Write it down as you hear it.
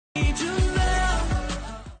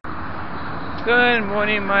Good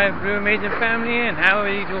morning, my Blue Amazing family, and how are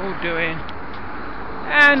you all doing?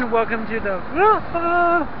 And welcome to the vlog.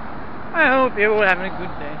 I hope you're all having a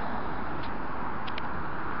good day.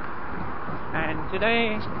 And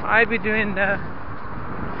today I'll be doing the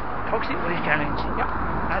Toxic Waste Challenge. Yep,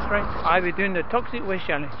 that's right. I'll be doing the Toxic Waste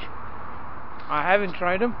Challenge. I haven't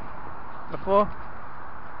tried them before,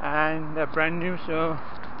 and they're brand new, so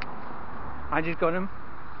I just got them.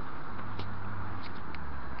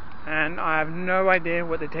 And I have no idea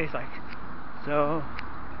what they taste like. So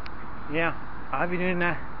yeah, I'll be doing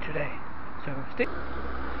that today. So stick.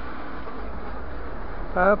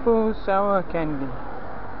 Purple sour candy.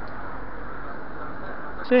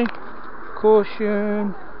 See,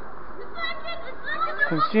 caution: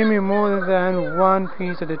 consuming more than one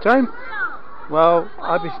piece at a time. Well,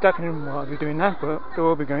 I'll be stuck in them while I'll be doing that, but they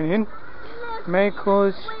will be going in. May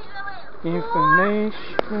cause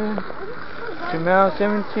inflammation. To male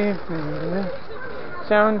 17.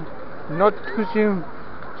 Sound not consume.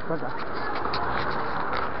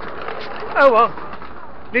 Oh well,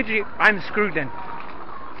 literally I'm screwed then,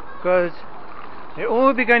 because they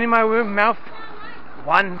all be going in my mouth.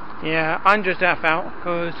 One, yeah, I'm just half out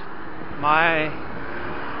because my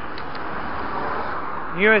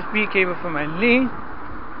USB cable for my lead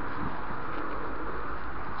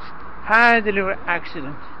had a little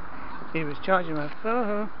accident. It was charging my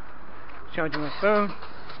phone,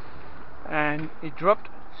 and it dropped,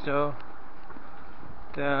 so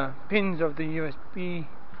the pins of the USB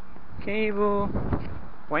cable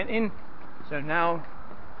went in, so now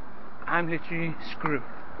I'm literally screwed.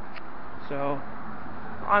 So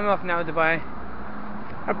I'm off now to buy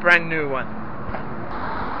a brand new one.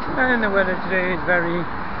 And the weather today is very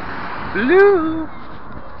blue.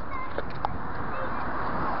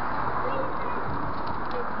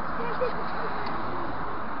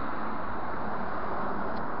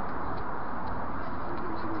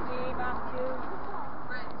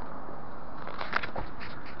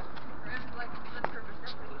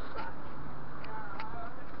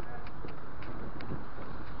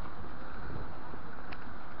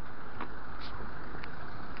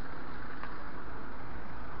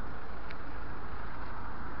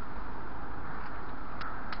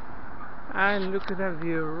 And look at that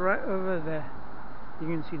view right over there. You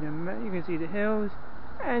can see the hills,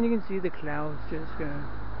 and you can see the clouds just going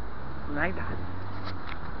like that.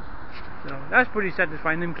 So that's pretty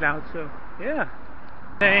satisfying, them clouds. So yeah.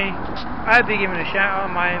 Today I'll be giving a shout out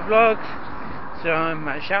on my vlogs. So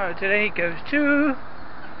my shout out today goes to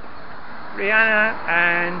Rihanna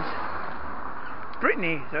and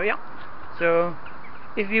Britney. So yeah. So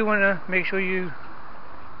if you wanna make sure you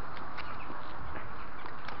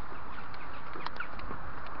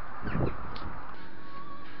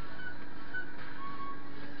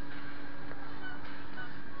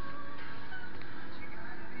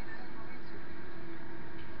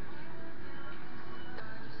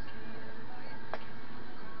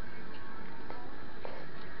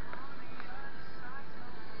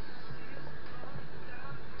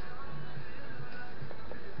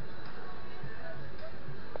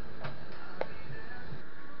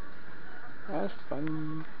that's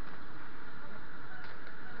fun.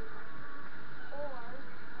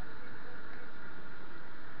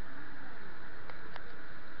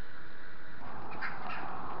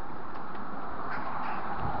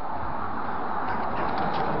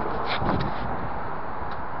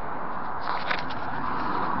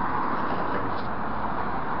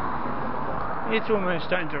 It's almost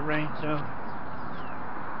starting to rain, so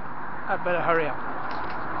I better hurry up.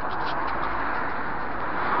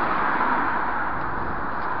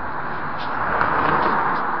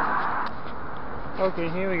 Okay,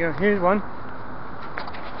 here we go. Here's one.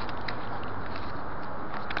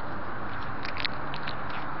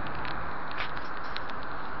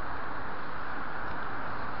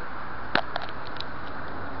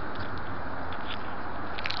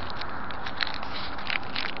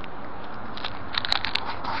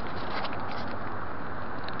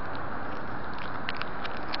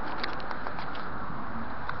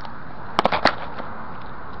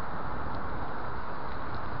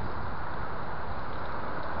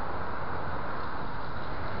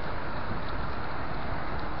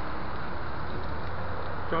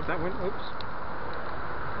 Drop that one. Oops.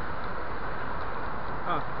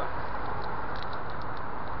 Ah, fuck.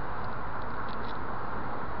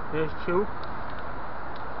 There's two.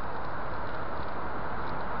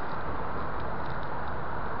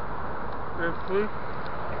 There's three.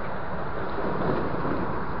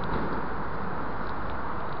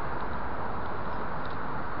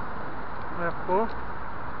 There's four.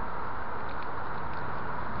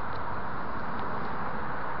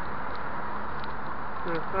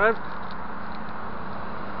 Subscribe.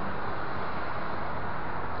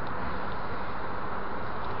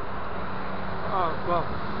 Oh well.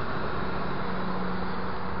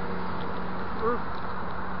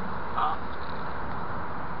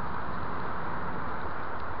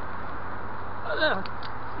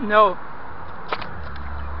 No.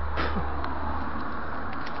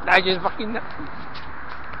 That's just fucking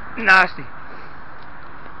nasty.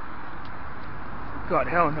 God,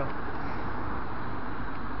 hell no.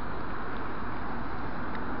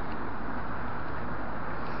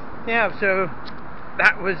 Yeah, so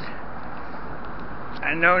that was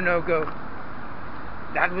a no-go.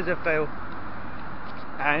 That was a fail.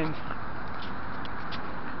 And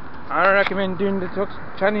I don't recommend doing the Tux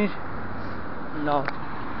challenge. No,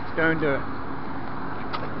 don't do it.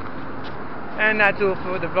 And that's all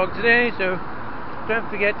for the vlog today. So don't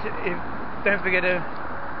forget to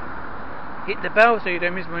hit the bell so you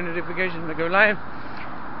don't miss my notifications when I go live.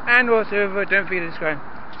 And also don't forget to subscribe.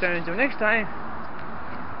 So until next time,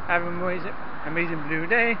 have an amazing blue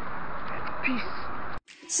day. Peace.